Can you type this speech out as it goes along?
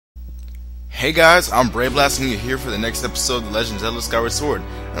Hey guys, I'm Brave Blasting you here for the next episode of The Legend of Zelda Skyward Sword.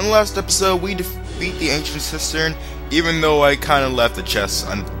 In the last episode, we defeat the Ancient Cistern, even though I kind of left the chest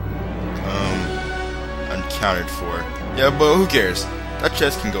uncounted for. Yeah, but who cares? That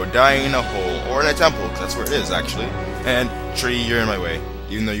chest can go die in a hole, or in a temple, because that's where it is, actually. And, Tree, you're in my way.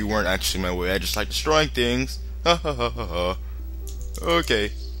 Even though you weren't actually in my way, I just like destroying things. Ha ha ha ha ha.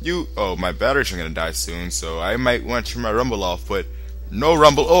 Okay, oh, my batteries are gonna die soon, so I might want to turn my rumble off, but no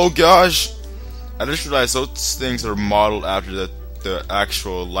rumble. Oh gosh! I just realized those things are modeled after the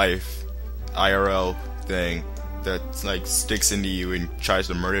actual life IRL thing that like sticks into you and tries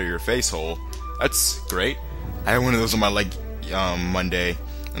to murder your face hole. That's great. I had one of those on my leg Monday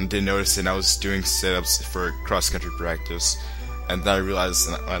and didn't notice it, and I was doing sit-ups for cross-country practice, and then I realized,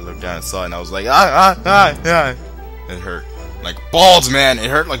 and I looked down and saw it, and I was like, It hurt like balls, man. It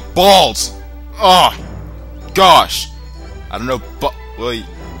hurt like balls. Oh gosh. I don't know, but well,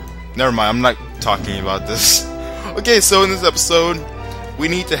 never mind. I'm not talking about this. Okay, so in this episode, we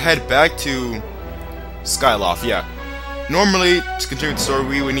need to head back to Skyloft. Yeah. Normally, to continue the story,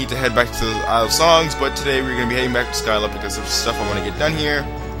 we would need to head back to the Isle of Songs, but today we're going to be heading back to Skyloft because there's stuff I want to get done here.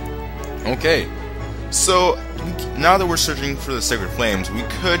 Okay. So, now that we're searching for the Sacred Flames, we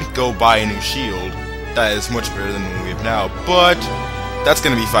could go buy a new shield that is much better than the one we have now, but that's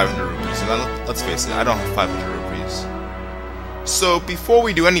going to be 500 rupees, and let's face it, I don't have 500 rupees. So, before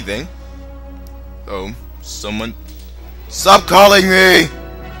we do anything... Oh, someone... Stop calling me!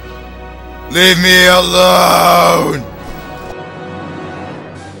 Leave me alone!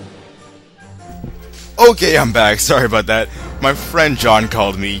 Okay, I'm back. Sorry about that. My friend John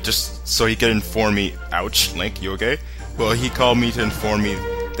called me just so he could inform me... Ouch, Link, you okay? Well, he called me to inform me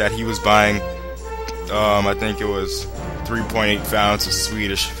that he was buying... I think it was 3.8 pounds of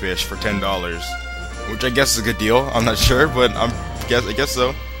Swedish fish for $10. Which I guess is a good deal. I'm not sure, but I guess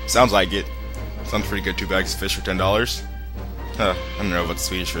so. Sounds like it. Sounds pretty good, 2 bags of fish for $10. I don't know about the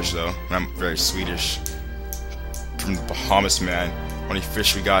Swedish fish, though. I'm very Swedish. From the Bahamas, man. How many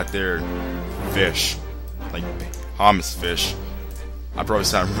fish we got there? Fish. Like, Bahamas fish. I probably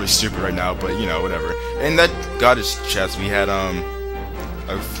sound really stupid right now, but, you know, whatever. And that goddess chest, we had, a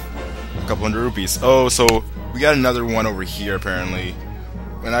couple hundred rupees. Oh, so we got another one over here, apparently.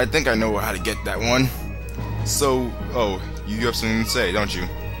 And I think I know how to get that one. So, oh, you have something to say, don't you?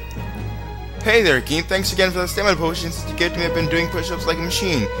 Hey there, Keen. Thanks again for the stamina potion. Since you gave to me, I've been doing push-ups like a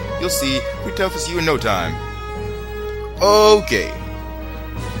machine. You'll see, we're tough as you in no time. Okay.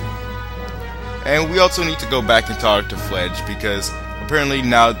 And we also need to go back and talk to Fledge, because apparently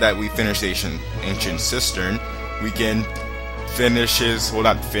now that we finished the Ancient Cistern, we can finish his... Well,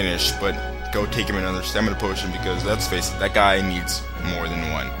 not finish, but go take him another stamina potion, because let's face it, that guy needs more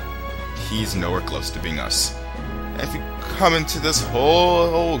than one. He's nowhere close to being us. And if you come into this hole,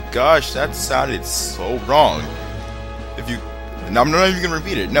 oh gosh, that sounded so wrong. If you... And I'm not even gonna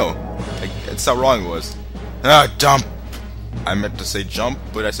repeat it, no. That's how wrong it was. Ah, dump! I meant to say jump,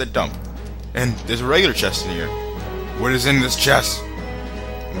 but I said dump. And there's a regular chest in here. What is in this chest?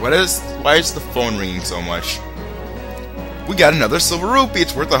 Why is the phone ringing so much? We got another silver rupee.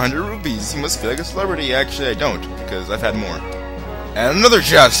 It's worth 100 rupees. You must feel like a celebrity. Actually, I don't, because I've had more. And another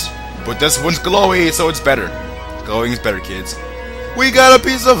chest. But this one's glowy, so it's better. Glowing is better, kids. We got a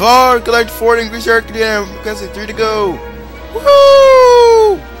piece of art. Collect 4 and increase your damn. Because 3 to go.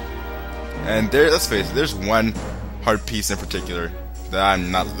 Woohoo! And there, let's face it, there's one hard piece in particular that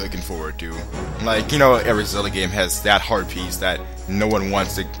I'm not looking forward to. Like, you know, every Zelda game has that hard piece that no one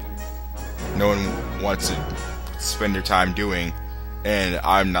wants to spend their time doing, and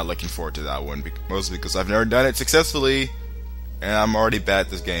I'm not looking forward to that one, mostly because I've never done it successfully, and I'm already bad at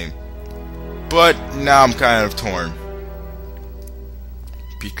this game. But now I'm kind of torn,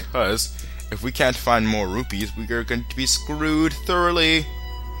 because if we can't find more rupees, we are going to be screwed thoroughly.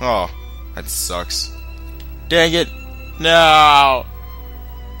 Oh, that sucks. Dang it! No!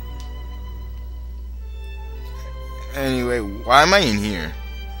 Anyway, why am I in here?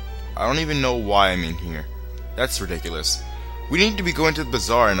 I don't even know why I'm in here. That's ridiculous. We need to be going to the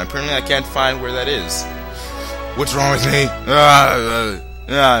bazaar, and apparently I can't find where that is. What's wrong with me?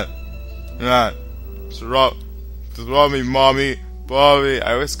 What's wrong with me, mommy? Bobby.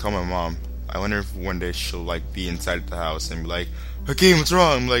 I always call my mom. I wonder if one day she'll like be inside the house and be like, "Hakeem, what's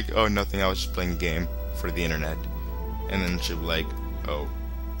wrong?" I'm like, "Oh, nothing. I was just playing a game for the internet." And then she'll be like, "Oh,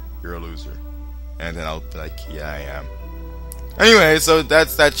 you're a loser." And then I'll be like, "Yeah, I am." Anyway, so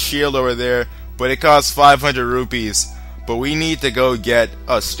that's that shield over there, but it costs 500 rupees. But we need to go get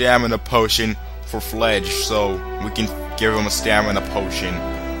a stamina potion for Fledge, so we can give him a stamina potion,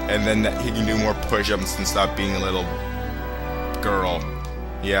 and then he can do more push-ups and stop being a little girl.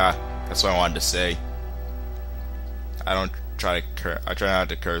 Yeah, That's what I wanted to say. I don't try to I try not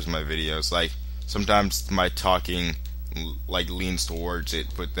to curse in my videos. Like, sometimes my talking like leans towards it,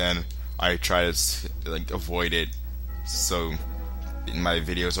 but then I try to like avoid it, so my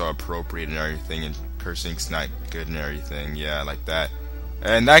videos are appropriate and everything, and cursing's not good and everything. Yeah, like that.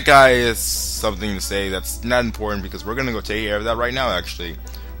 And that guy is something to say that's not important, because we're gonna go take care of that right now, actually.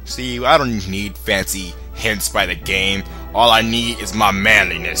 See, I don't need fancy hints by the game. All I need is my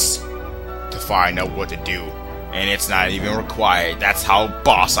manliness to find out what to do. And it's not even required. That's how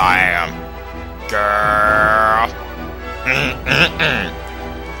boss I am. Girl.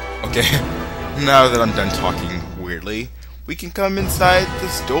 Okay, now that I'm done talking weirdly, we can come inside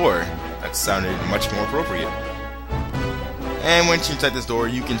this door. That sounded much more appropriate. And once you're inside this door,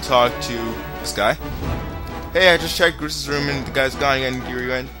 you can talk to this guy. Hey, I just checked Bruce's room and the guy's gone again. You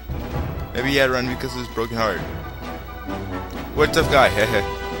rewind? Maybe he had to run because of his broken heart. What's up, guy?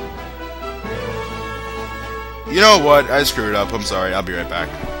 Hehe. You know what? I screwed up. I'm sorry. I'll be right back.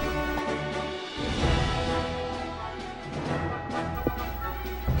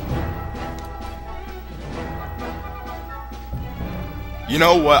 You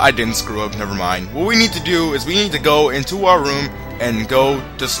know what? I didn't screw up. Never mind. What we need to do is we need to go into our room and go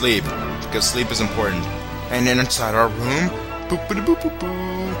to sleep, because sleep is important. And then inside our room, boop boop boop boop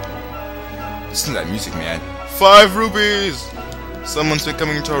boop. Listen to that music, man. 5 rupees. Someone's been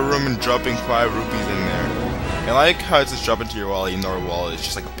coming into our room and dropping 5 rupees in there. I like how it's just drop into your wallet, even though our wallet is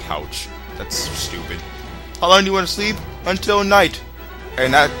just like a pouch. That's so stupid. How long do you want to sleep? Until night.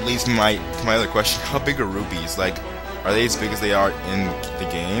 And that leads me to my other question. How big are rupees? Like, are they as big as they are in the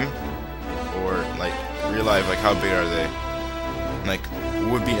game? Or, like, real life, like, how big are they? Like,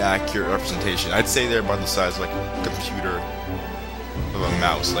 what would be an accurate representation? I'd say they're about the size of, like, a computer of a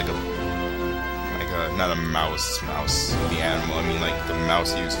mouse. Like a, not a mouse, the animal. I mean, like, the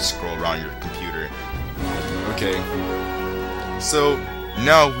mouse you use to scroll around your computer. Okay. So,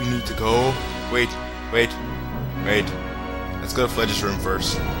 now we need to go... Wait. Let's go to Fledge's room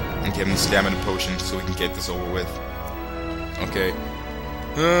first and give him the stamina potion so we can get this over with. Okay.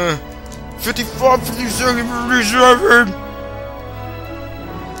 55, 57.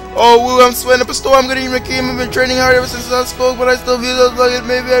 Oh, woo, I'm sweating up a storm. I'm gonna eat my game. I've been training hard ever since I spoke, but I still feel like it.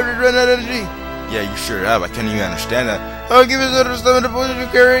 Maybe I've run out of energy. Yeah, you sure have. I can't even understand that. I'll give you the stamina potion you're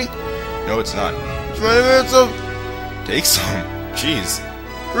carrying. No, it's not. Take some. Jeez.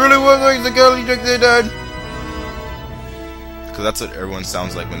 Really was like the girl you took they died. Because that's what everyone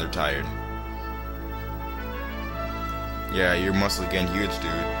sounds like when they're tired. Yeah, your muscle again huge,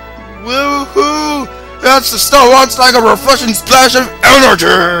 dude. Woohoo! That's the stuff. Wants like a refreshing splash of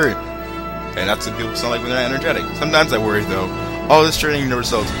energy. And that's what people sound like when they're energetic. Sometimes I worry though. All this training no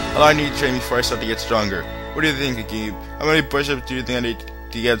results. All I need to train before I start to get stronger. What do you think, Akib? How many push-ups do you think I need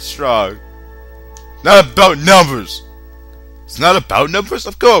to get strong? Not about numbers. It's not about numbers,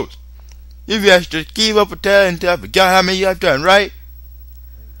 of course. If you have to keep up with that until I forgot how many I've done, right?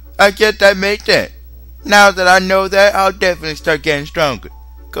 I get that, make that. Now that I know that, I'll definitely start getting stronger.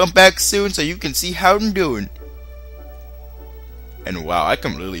 Come back soon so you can see how I'm doing. And wow, I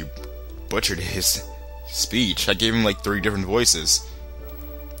completely butchered his speech. I gave him like 3 different voices.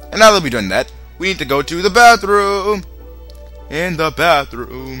 And now that we've done that, we need to go to the bathroom. In the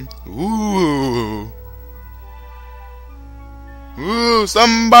bathroom. Ooh. Ooh,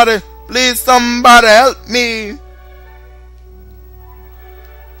 somebody, please somebody help me.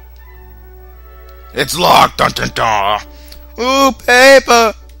 It's locked, dun dun dun. Ooh,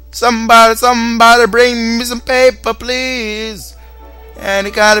 paper. Somebody bring me some paper, please.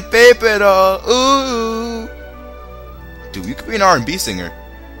 Any kind of paper at all. Ooh. Dude, you could be an R&B singer.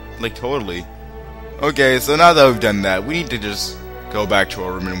 Like, totally. Okay, so now that we've done that, we need to just go back to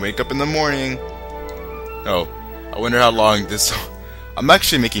our room and wake up in the morning. Oh, I wonder how long this... I'm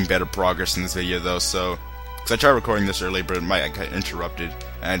actually making better progress in this video, though, so... Because I tried recording this earlier, but it might get interrupted,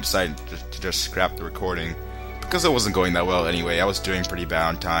 and I decided to just scrap the recording. Because it wasn't going that well anyway. I was doing pretty bad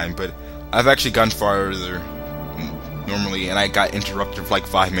on time, but I've actually gone farther normally, and I got interrupted for like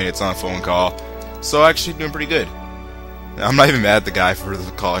 5 minutes on a phone call. So actually doing pretty good. I'm not even mad at the guy for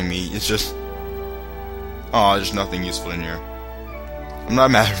calling me. It's just... Oh, there's nothing useful in here. I'm not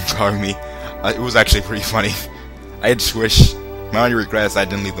mad at him for calling me. It was actually pretty funny. I just wish... My only regret is I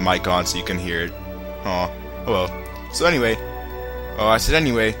didn't leave the mic on so you can hear it. Aw. Oh well. So anyway... Oh, I said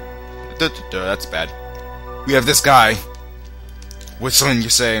anyway. That's bad. We have this guy. What's something you're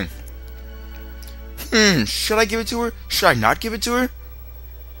saying? Should I give it to her? Should I not give it to her?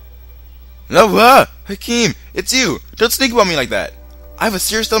 No, Hakeem, it's you. Don't sneak about me like that. I have a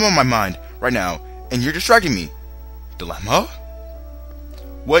serious dilemma on my mind right now, and you're distracting me. Dilemma?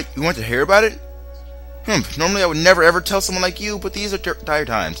 What? You want to hear about it? Normally I would never ever tell someone like you, but these are dire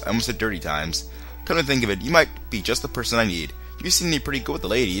times. I almost said dirty times. Come to think of it, you might be just the person I need. You seem to be pretty good with the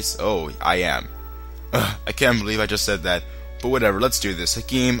ladies. Oh, I am. I can't believe I just said that. But whatever, let's do this.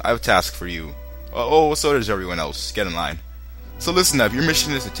 Hakeem, I have a task for you. Oh, so does everyone else. Get in line. So listen up, your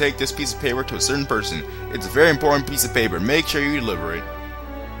mission is to take this piece of paper to a certain person. It's a very important piece of paper. Make sure you deliver it.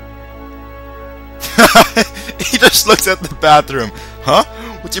 He just looks at the bathroom. Huh?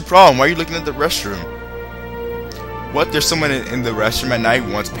 What's your problem? Why are you looking at the restroom? What? There's someone in the restroom at night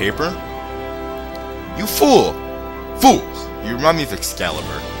who wants paper? You fool! Fools! You remind me of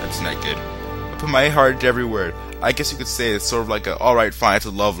Excalibur. That's not good. I put my heart into every word. I guess you could say it's sort of like a alright fine, it's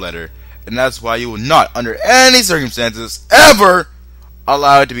a love letter. And that's why you will not, under any circumstances, ever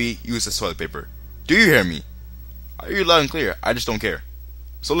allow it to be used as toilet paper. Do you hear me? I hear you loud and clear. I just don't care.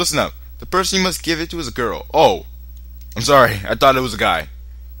 So listen up. The person you must give it to is a girl. Oh. I'm sorry. I thought it was a guy.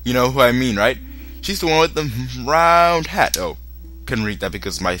 You know who I mean, right? She's the one with the round hat. Oh. Couldn't read that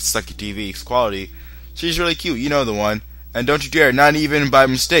because of my sucky TV's quality. She's really cute. You know the one. And don't you dare, not even by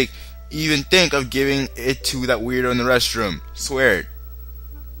mistake, even think of giving it to that weirdo in the restroom. Swear it.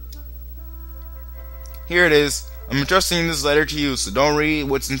 Here it is. I'm entrusting this letter to you, so don't read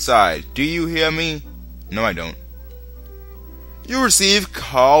what's inside. Do you hear me? No, I don't. You received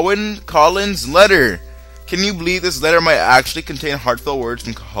Colin's letter. Can you believe this letter might actually contain heartfelt words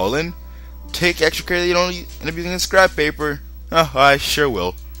from Colin? Take extra care that you don't end up using scrap paper. Oh, I sure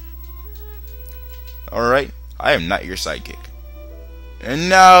will. Alright, I am not your sidekick. And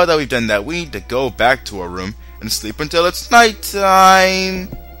now that we've done that, we need to go back to our room and sleep until it's nighttime.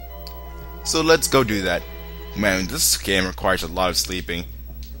 So let's go do that. Man, this game requires a lot of sleeping.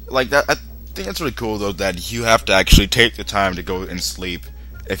 Like that, I think that's really cool though, that you have to actually take the time to go and sleep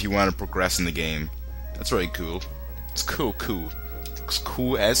if you want to progress in the game. That's really cool. It's cool. It's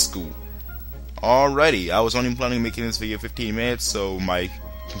cool as cool. Alrighty, I was only planning on making this video 15 minutes so my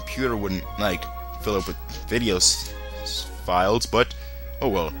computer wouldn't like fill up with videos files, but oh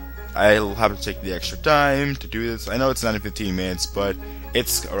well. I'll have to take the extra time to do this. I know it's not in 15 minutes, but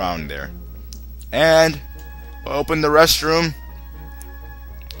it's around there. And open the restroom.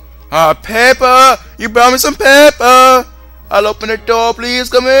 Paper! You brought me some paper! I'll open the door, please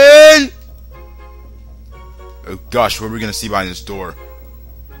come in! Oh gosh, what are we gonna see behind this door?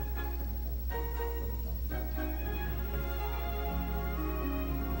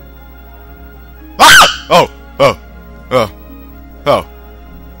 Ah! Oh.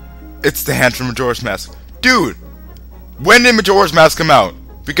 It's the hand from Majora's Mask. Dude! When did Majora's Mask come out?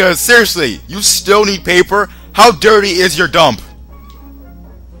 Because seriously, you still need paper? How dirty is your dump?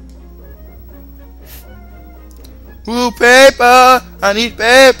 Ooh, paper! I need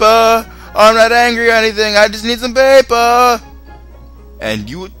paper! I'm not angry or anything, I just need some paper! And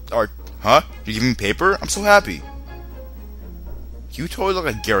you are... Huh? You give me paper? I'm so happy. You totally look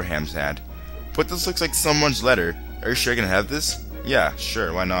like Garaham's hand. But this looks like someone's letter. Are you sure I can have this? Yeah,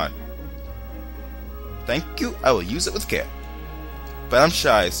 sure, why not? Thank you, I will use it with care. But I'm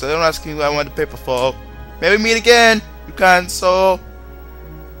shy, so don't ask me who I want the paper for. Maybe meet again, you kind soul.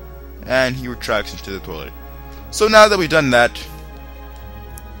 And he retracts into the toilet. So now that we've done that,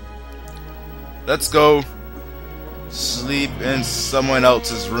 let's go sleep in someone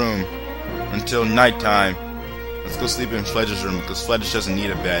else's room until nighttime. Let's go sleep in Fledge's room because Fledge doesn't need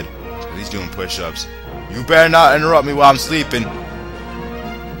a bed. He's doing push-ups. You better not interrupt me while I'm sleeping.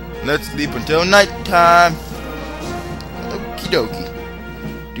 Let's sleep until nighttime. Okie dokie.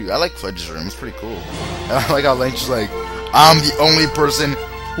 Dude, I like Fledge's room. It's pretty cool. And I like how Lynch is like, I'm the only person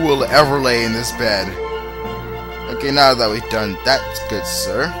who will ever lay in this bed. Okay, now that we've done that, good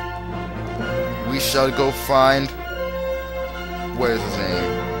sir, we shall go find... What is his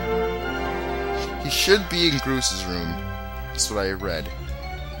name? He should be in Groos's room. That's what I read.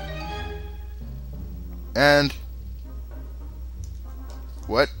 And...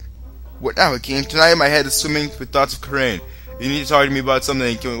 What? What now, Hakeem? Tonight my head is swimming with thoughts of Corinne. You need to talk to me about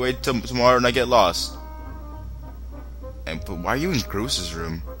something. Can we wait till tomorrow and I get lost? But why are you in Groos's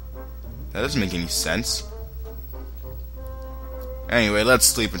room? That doesn't make any sense. Anyway, let's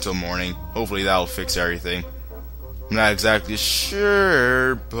sleep until morning. Hopefully that'll fix everything. I'm not exactly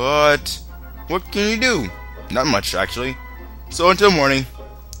sure, but... What can you do? Not much, actually. So until morning.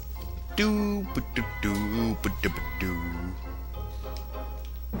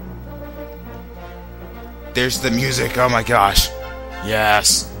 There's the music, oh my gosh.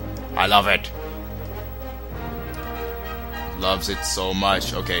 Yes, I love it. Loves it so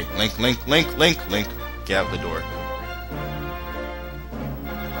much. Okay, Link. Get out the door.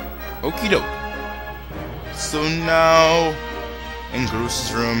 Okie doke. So now, In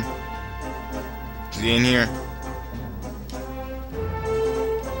Groos's room. Is he in here?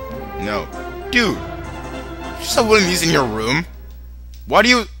 No. Dude! You just have one of these in your room? Why do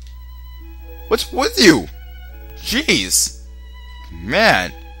you... What's with you? Jeez!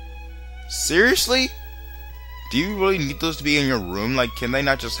 Man! Seriously? Do you really need those to be in your room? Like, can they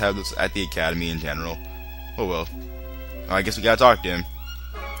not just have this at the academy in general? Oh well. I guess we gotta talk to him.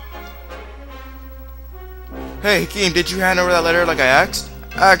 Hey, Hakeem, did you hand over that letter like I asked?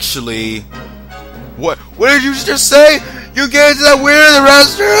 Actually... What did you just say? You gave it to that weirdo in the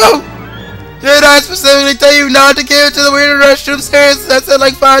restroom? Did I specifically tell you not to give it to the weirdo in the restroom? Seriously, I said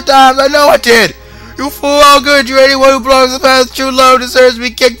like 5 times. I know I did. You fool, how good you. Anyone who belongs to the path of true love deserves to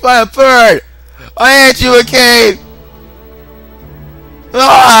be kicked by a bird. I hate you, Hakeem.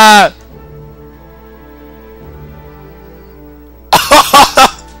 Ah!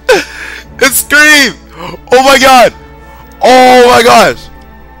 It screamed! Oh my god! Oh my gosh!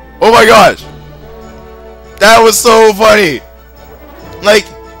 Oh my gosh! That was so funny! Like,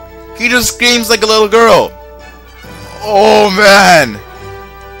 he just screams like a little girl. Oh man!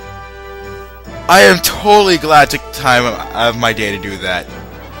 I am totally glad I took time out of my day to do that.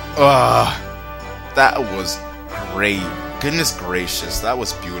 That was great. Goodness gracious, that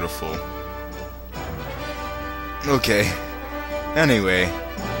was beautiful. Okay. Anyway,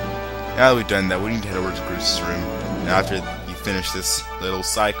 now that we've done that, we need to head over to Groos's room. And after you finish this little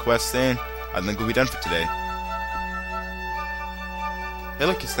side quest thing, I think we'll be done for today. Hey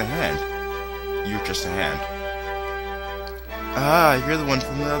look, it's the hand. You're just a hand. Ah, you're the one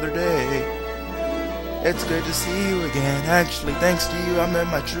from the other day. It's good to see you again. Actually, thanks to you, I met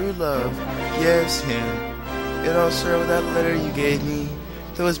my true love. Yes, him. It all started with that letter you gave me.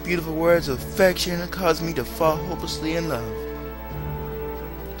 Those beautiful words of affection that caused me to fall hopelessly in love.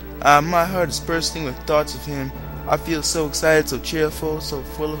 My heart is bursting with thoughts of him. I feel so excited, so cheerful, so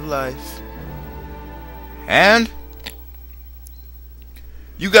full of life. And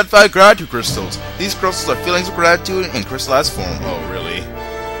you got 5 gratitude crystals. These crystals are feelings of gratitude in crystallized form. Oh, really?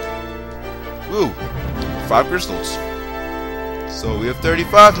 Woo! 5 crystals. So we have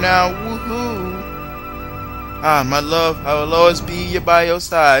 35 now. Woohoo! Ah, my love, I will always be by your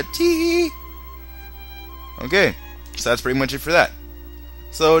side. Tee. Okay, so that's pretty much it for that.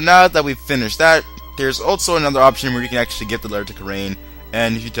 So now that we've finished that, there's also another option where you can actually give the letter to Karain,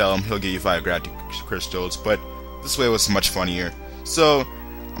 and if you tell him, he'll give you 5 gratitude crystals, but this way was much funnier. So,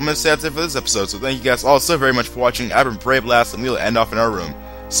 I'm going to say that's it for this episode, so thank you guys all so very much for watching. I've been Brave Blast, and we'll end off in our room.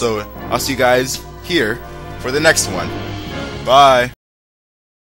 So, I'll see you guys here for the next one. Bye!